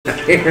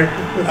Here.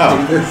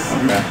 Oh, this.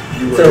 okay.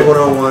 So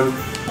 101.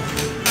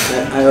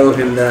 I owe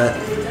him that.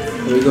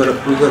 We go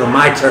to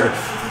my turf.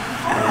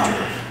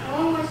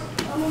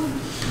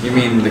 You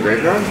mean the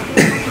graveyard?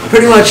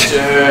 Pretty much.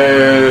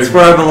 That's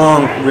where I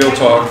belong. Real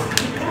talk.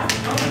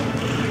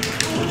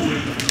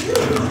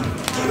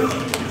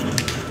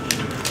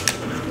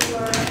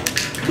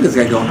 Look at this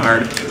guy going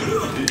hard.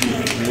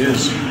 He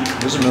is. He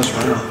doesn't mess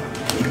around.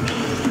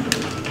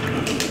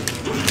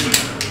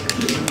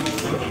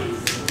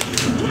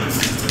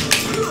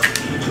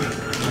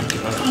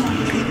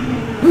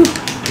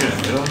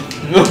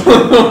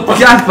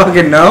 God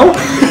fucking no!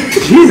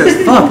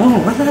 Jesus fuck! Whoa,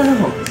 what the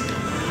hell?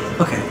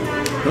 Okay.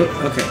 Oh,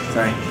 okay,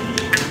 sorry.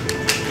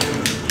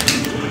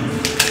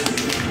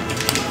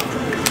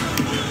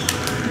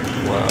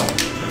 Wow.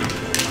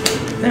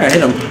 There, I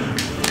hit him.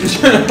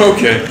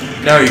 Okay,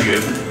 now you're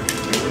good.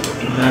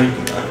 Now you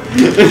can.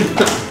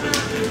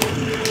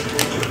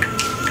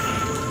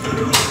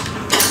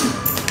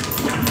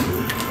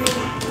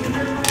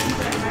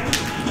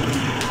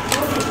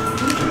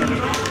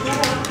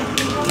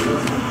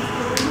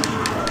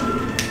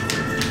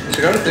 I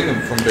gotta think of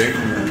from Bank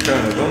of America,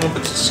 and I don't know if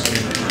it's a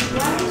scam.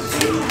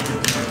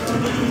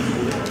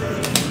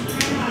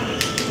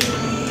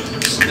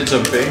 It's a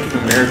Bank of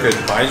America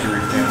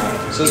advisory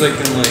panel. It says I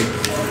can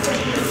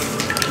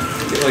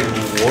get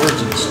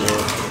rewards and stuff.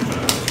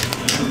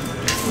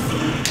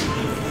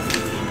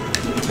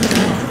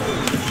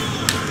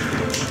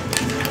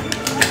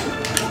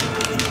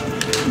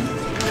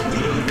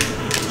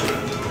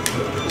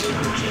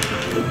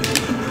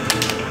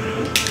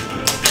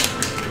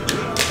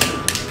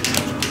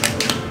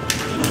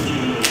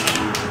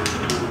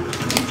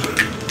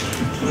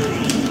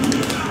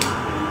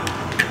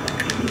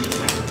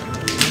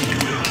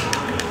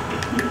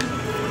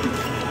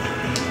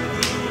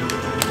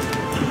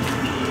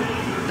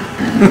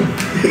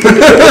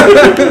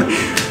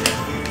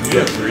 You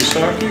got 3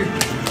 stock here?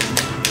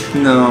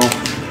 No.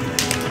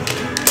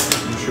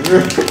 You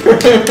sure?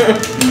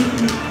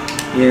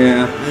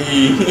 Yeah.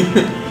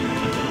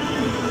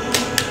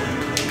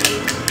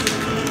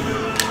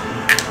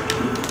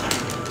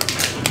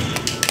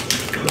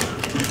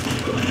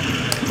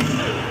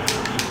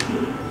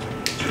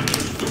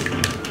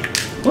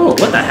 Whoa,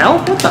 what the hell?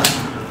 What the?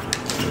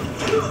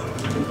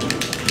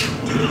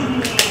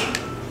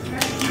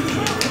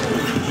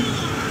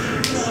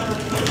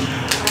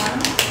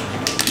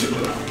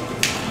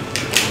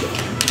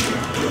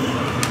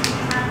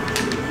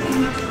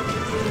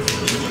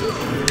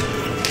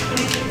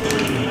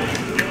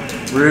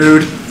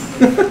 Rude.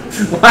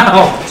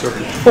 Wow. It's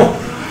okay.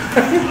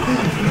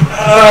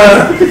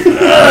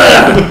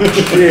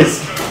 Jeez.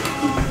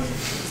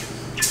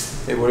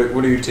 Hey, what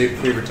are your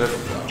favorite type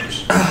of flowers?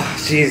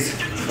 Jeez.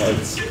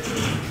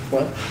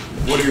 What?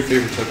 What are your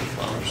favorite type of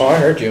flowers? Oh, I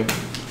heard you.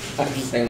 I was just saying.